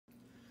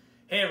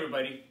Hey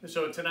everybody,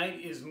 so tonight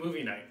is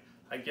movie night.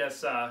 I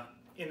guess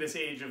in this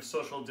age of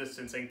social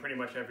distancing, pretty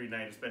much every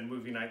night has been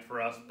movie night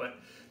for us, but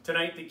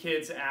tonight the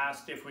kids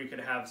asked if we could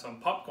have some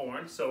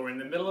popcorn, so we're in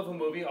the middle of a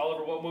movie.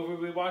 Oliver, what movie are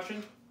we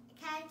watching?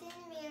 Captain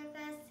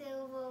America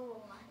Civil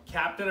War.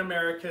 Captain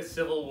America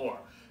Civil War.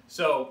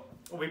 So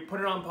we put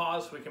it on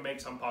pause so we can make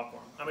some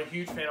popcorn. I'm a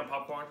huge fan of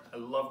popcorn. I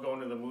love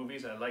going to the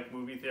movies. I like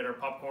movie theater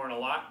popcorn a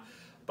lot,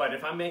 but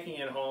if I'm making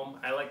it at home,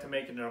 I like to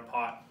make it in a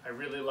pot. I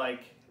really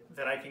like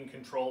that I can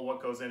control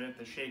what goes in it,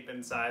 the shape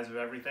and size of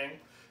everything.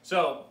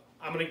 So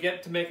I'm gonna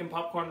get to making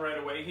popcorn right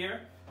away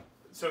here.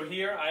 So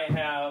here I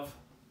have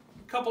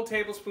a couple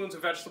tablespoons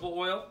of vegetable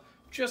oil,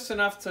 just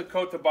enough to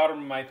coat the bottom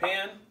of my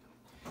pan.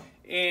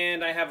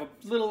 And I have a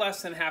little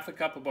less than half a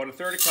cup, about a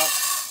third a cup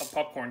of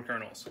popcorn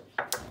kernels.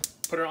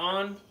 Put it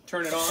on,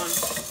 turn it on,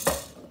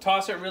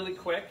 toss it really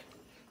quick.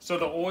 So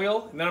the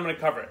oil, and then I'm gonna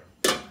cover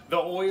it. The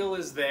oil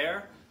is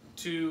there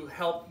to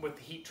help with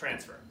the heat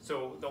transfer.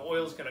 So the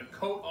oil is going to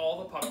coat all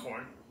the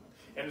popcorn,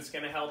 and it's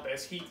going to help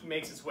as heat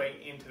makes its way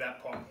into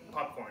that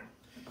popcorn.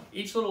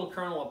 Each little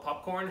kernel of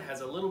popcorn has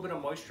a little bit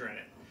of moisture in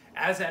it.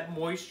 As that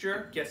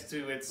moisture gets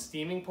to its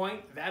steaming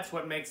point, that's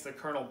what makes the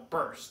kernel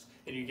burst,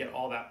 and you get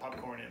all that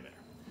popcorn in there.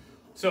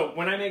 So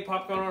when I make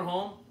popcorn at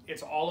home,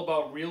 it's all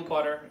about real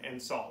butter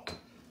and salt.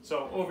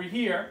 So over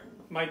here,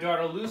 my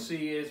daughter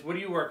Lucy is, what are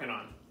you working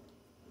on?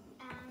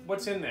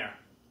 What's in there?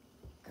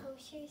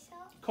 Kosher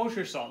salt.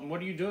 Kosher salt. And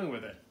what are you doing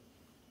with it?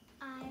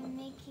 I'm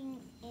making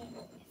it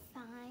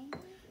fine.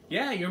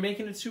 Yeah, you're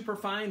making it super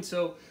fine.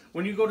 So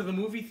when you go to the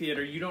movie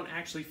theater, you don't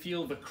actually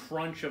feel the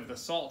crunch of the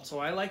salt. So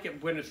I like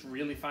it when it's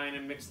really fine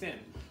and mixed in.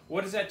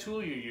 What is that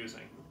tool you're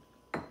using?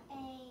 A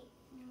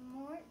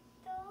mortar.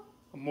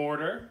 A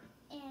mortar.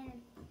 And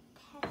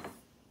pestle.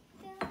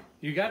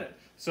 You got it.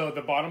 So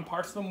the bottom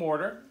part's the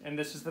mortar, and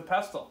this is the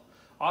pestle.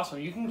 Awesome.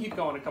 You can keep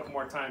going a couple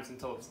more times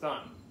until it's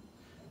done.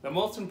 The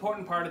most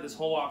important part of this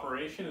whole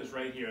operation is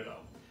right here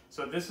though.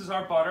 So this is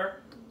our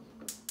butter.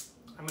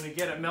 I'm going to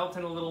get it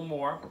melting a little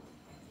more.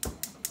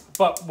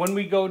 But when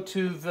we go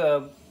to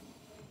the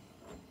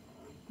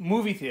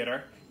movie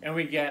theater and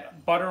we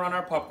get butter on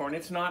our popcorn,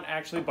 it's not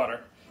actually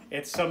butter.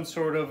 It's some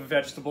sort of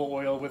vegetable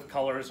oil with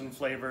colors and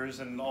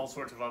flavors and all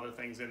sorts of other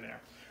things in there.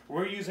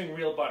 We're using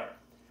real butter.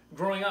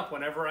 Growing up,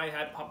 whenever I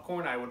had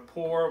popcorn, I would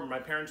pour, my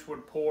parents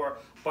would pour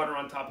butter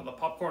on top of the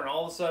popcorn, and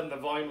all of a sudden the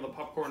volume of the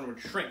popcorn would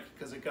shrink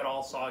because it got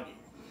all soggy.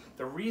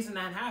 The reason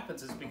that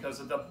happens is because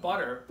of the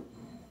butter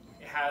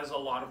has a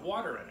lot of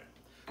water in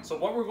it. So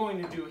what we're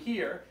going to do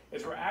here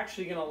is we're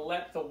actually going to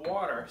let the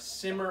water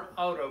simmer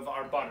out of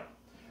our butter.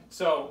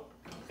 So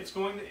it's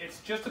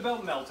just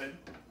about melted.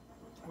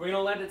 We're going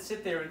to let it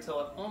sit there until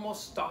it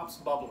almost stops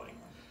bubbling.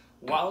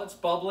 While it's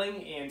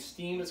bubbling and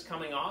steam is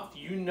coming off,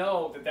 you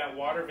know that that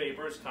water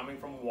vapor is coming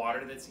from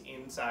water that's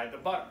inside the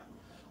butter.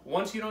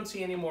 Once you don't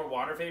see any more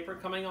water vapor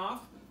coming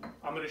off,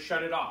 I'm going to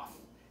shut it off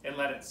and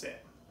let it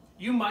sit.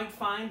 You might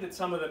find that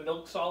some of the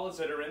milk solids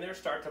that are in there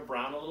start to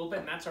brown a little bit,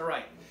 and that's all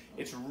right.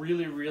 It's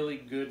really, really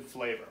good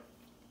flavor.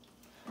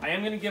 I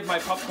am going to give my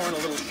popcorn a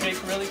little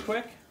shake really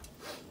quick.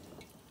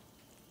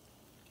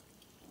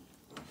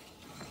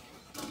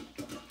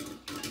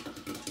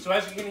 So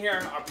as you can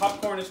hear, our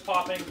popcorn is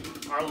popping.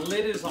 Our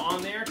lid is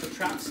on there to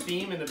trap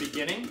steam in the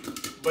beginning,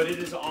 but it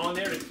is on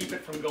there to keep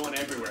it from going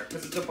everywhere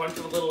because it's a bunch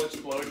of little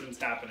explosions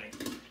happening.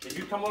 If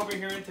you come over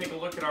here and take a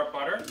look at our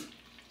butter,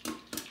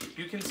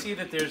 you can see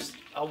that there's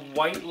a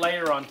white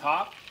layer on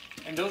top,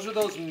 and those are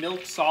those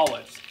milk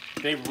solids.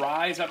 They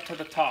rise up to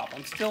the top.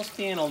 I'm still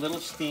seeing a little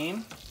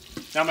steam.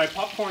 Now my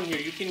popcorn here,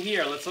 you can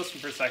hear, let's listen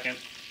for a second.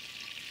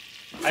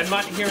 I'm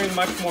not hearing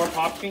much more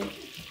popping.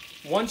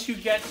 Once you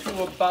get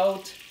to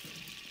about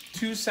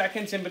 2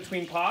 seconds in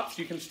between pops,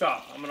 you can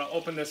stop. I'm going to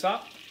open this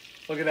up.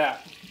 Look at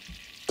that.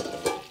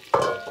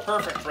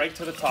 Perfect, right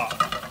to the top.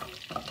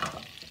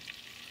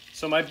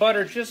 So my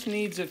butter just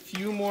needs a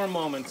few more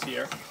moments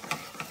here.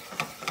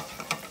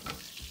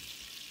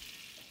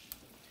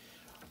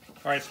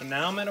 All right, so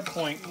now I'm at a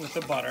point with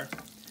the butter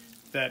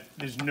that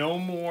there's no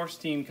more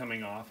steam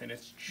coming off, and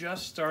it's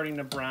just starting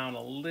to brown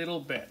a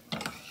little bit.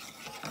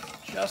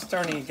 Just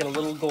starting to get a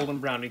little golden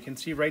brown. You can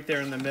see right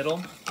there in the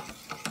middle.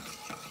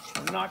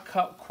 Not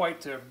cut quite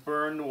to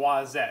burn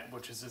noisette,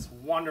 which is this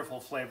wonderful,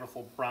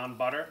 flavorful brown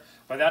butter,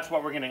 but that's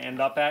what we're going to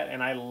end up at,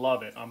 and I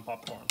love it on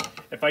popcorn.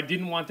 If I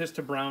didn't want this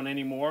to brown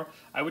anymore,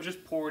 I would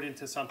just pour it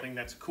into something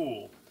that's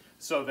cool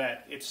so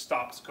that it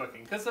stops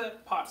cooking, because the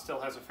pot still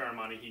has a fair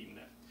amount of heat in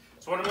it.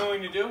 So what I'm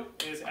going to do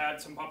is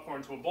add some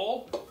popcorn to a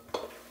bowl.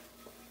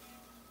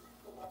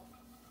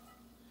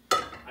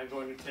 I'm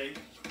going to take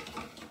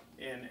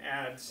and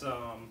add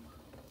some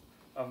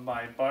of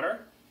my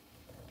butter.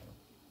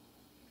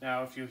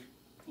 Now, if you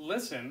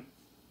listen,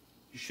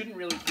 you shouldn't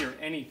really hear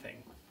anything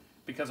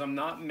because I'm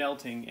not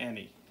melting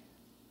any.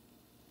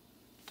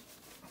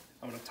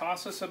 I'm going to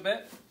toss this a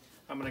bit.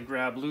 I'm going to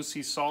grab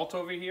Lucy's salt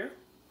over here.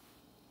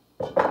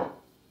 Now,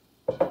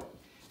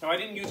 I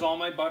didn't use all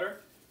my butter.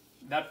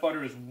 That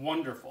butter is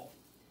wonderful.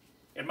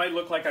 It might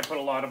look like I put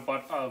a lot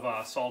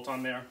of salt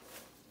on there,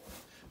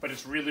 but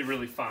it's really,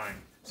 really fine.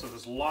 So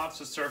there's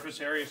lots of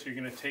surface area, so you're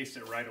gonna taste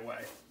it right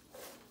away.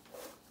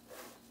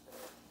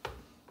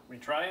 We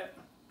try it.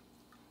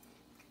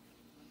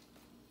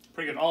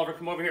 Pretty good. Oliver,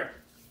 come over here.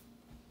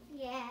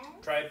 Yeah.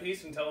 Try a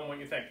piece and tell them what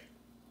you think.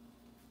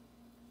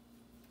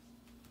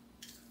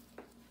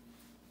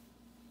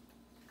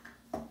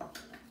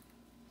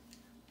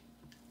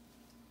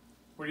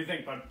 What do you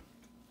think, bud?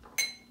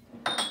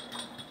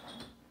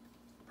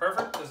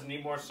 Perfect. Does it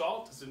need more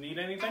salt? Does it need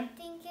anything? I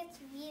think it's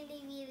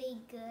really, really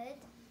good.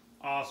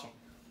 Awesome.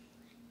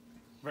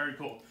 Very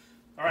cool.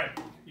 All right,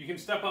 you can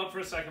step out for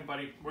a second,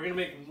 buddy. We're gonna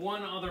make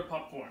one other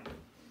popcorn.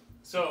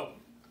 So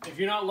if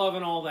you're not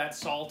loving all that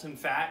salt and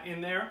fat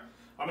in there,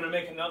 I'm gonna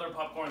make another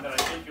popcorn that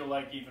I think you'll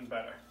like even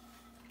better.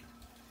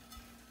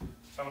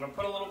 So I'm gonna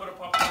put a little bit of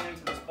popcorn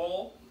into this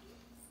bowl.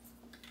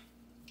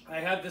 I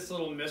have this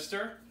little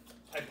mister.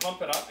 I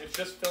pump it up. It's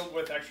just filled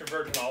with extra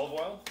virgin olive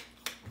oil.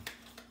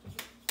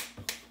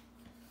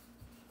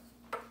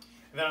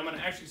 And then I'm gonna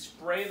actually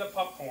spray the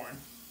popcorn.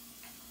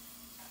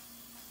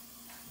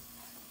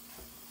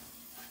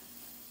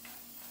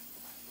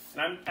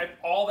 And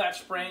all that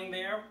spraying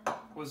there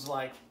was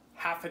like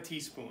half a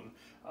teaspoon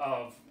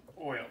of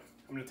oil.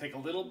 I'm going to take a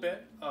little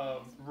bit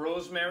of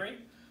rosemary,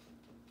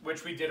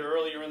 which we did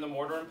earlier in the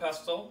mortar and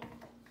pestle,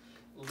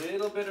 a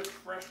little bit of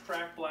fresh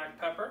cracked black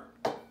pepper,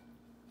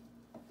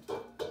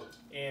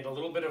 and a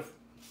little bit of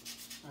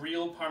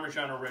real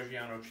Parmigiano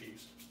Reggiano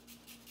cheese.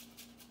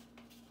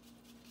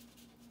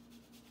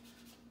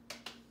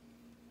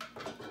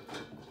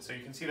 So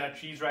you can see that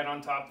cheese right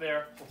on top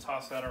there. We'll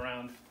toss that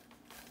around.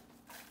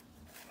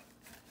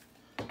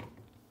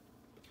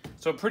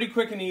 So pretty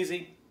quick and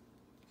easy.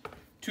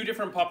 2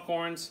 different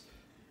popcorns.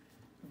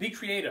 Be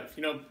creative.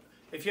 You know,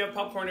 if you have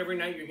popcorn every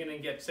night, you're gonna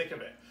get sick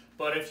of it.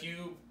 But if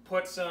you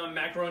put some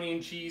macaroni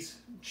and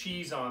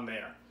cheese on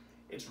there,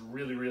 it's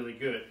really, really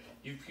good.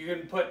 You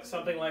can put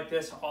something like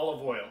this,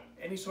 olive oil,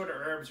 any sort of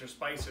herbs or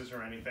spices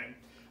or anything.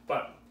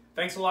 But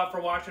thanks a lot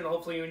for watching.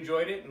 Hopefully you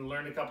enjoyed it and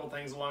learned a couple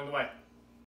things along the way.